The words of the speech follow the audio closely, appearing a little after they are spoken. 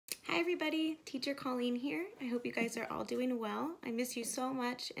everybody, Teacher Colleen here. I hope you guys are all doing well. I miss you so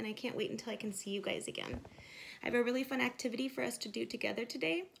much and I can't wait until I can see you guys again. I have a really fun activity for us to do together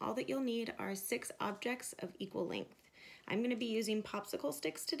today. All that you'll need are 6 objects of equal length. I'm going to be using popsicle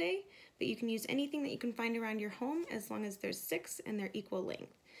sticks today, but you can use anything that you can find around your home as long as there's 6 and they're equal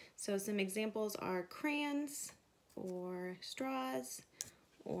length. So some examples are crayons or straws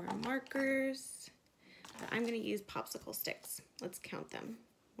or markers. But I'm going to use popsicle sticks. Let's count them.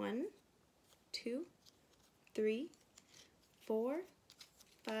 1, 2, 3, 4,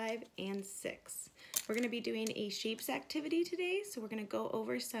 5, and 6. We're going to be doing a shapes activity today, so we're going to go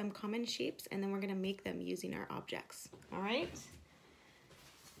over some common shapes and then we're going to make them using our objects. All right?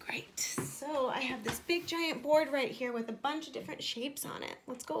 Great. So I have this big giant board right here with a bunch of different shapes on it.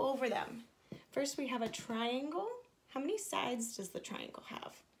 Let's go over them. First we have a triangle. How many sides does the triangle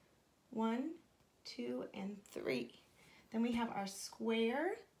have? 1, 2, and 3. Then we have our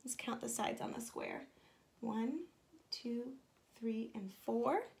square. Let's count the sides on the square. 1, 2, 3, and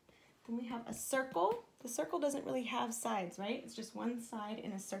 4. Then we have a circle. The circle doesn't really have sides, right? It's just one side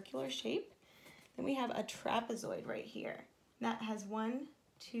in a circular shape. Then we have a trapezoid right here. That has 1,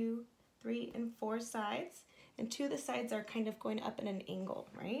 2, 3, and 4 sides. And 2 of the sides are kind of going up at an angle,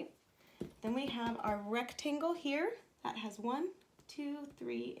 right? Then we have our rectangle here. That has 1, 2,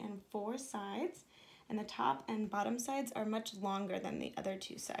 3, and 4 sides. And the top and bottom sides are much longer than the other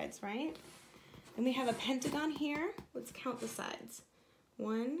 2 sides, right? Then we have a pentagon here. Let's count the sides.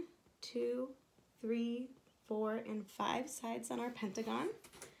 1, 2, 3, 4, and 5 sides on our pentagon.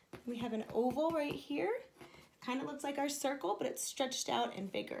 We have an oval right here. Kind of looks like our circle, but it's stretched out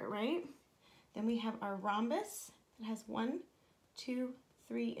and bigger, right? Then we have our rhombus. It has 1, 2,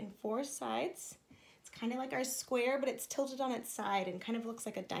 3, and 4 sides. It's kind of like our square, but it's tilted on its side and kind of looks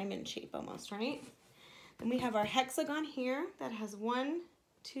like a diamond shape almost, right? Then we have our hexagon here that has 1,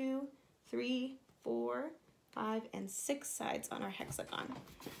 2, 3, 4, 5, and 6 sides on our hexagon.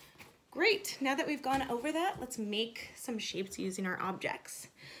 Great, now that we've gone over that, let's make some shapes using our objects.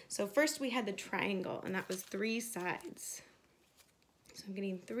 So first we had the triangle, and that was 3 sides. So I'm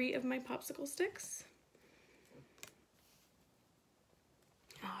getting 3 of my popsicle sticks.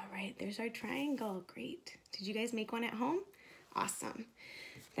 All right, there's our triangle, great. Did you guys make one at home? Awesome.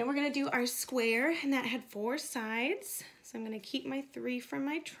 Then we're gonna do our square, and that had 4 sides. So I'm gonna keep my 3 from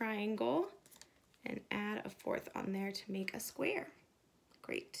my triangle and add a 4th on there to make a square.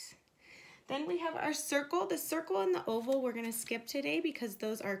 Great. Then we have our circle. The circle and the oval we're gonna skip today because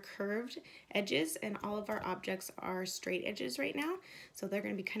those are curved edges and all of our objects are straight edges right now. So they're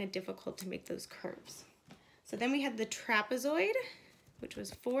gonna be kind of difficult to make those curves. So then we had the trapezoid, which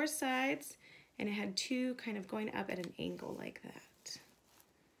was 4 sides, and it had 2 kind of going up at an angle like that.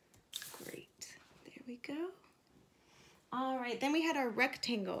 Great, there we go. All right, then we had our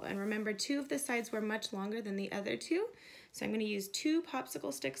rectangle, and remember 2 of the sides were much longer than the other 2, so I'm gonna use 2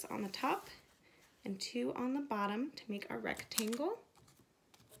 popsicle sticks on the top and 2 on the bottom to make our rectangle.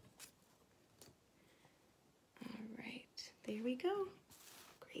 All right, there we go,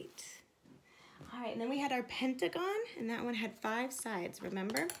 great. All right, and then we had our pentagon, and that one had 5 sides,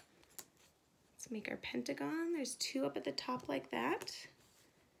 remember? Let's make our pentagon. There's 2 up at the top like that.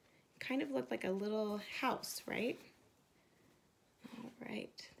 Kind of looked like a little house, right? All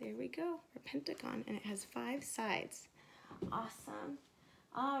right, there we go, our pentagon, and it has 5 sides. Awesome.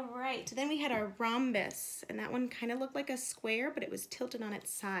 All right, then we had our rhombus, and that one kind of looked like a square, but it was tilted on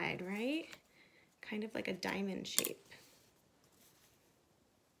its side, right? Kind of like a diamond shape.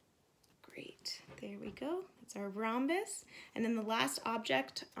 Great, there we go. That's our rhombus. And then the last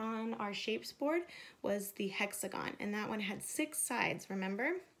object on our shapes board was the hexagon, and that one had 6 sides,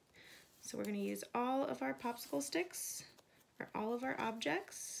 remember? So we're gonna use all of our popsicle sticks, or all of our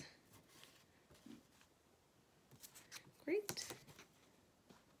objects. Great.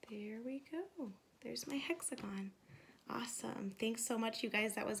 There we go. There's my hexagon. Awesome. Thanks so much, you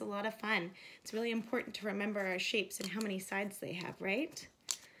guys. That was a lot of fun. It's really important to remember our shapes and how many sides they have, right?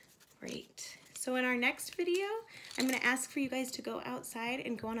 Great. So in our next video, I'm going to ask for you guys to go outside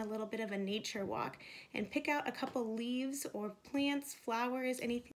and go on a little bit of a nature walk and pick out a couple leaves or plants, flowers, anything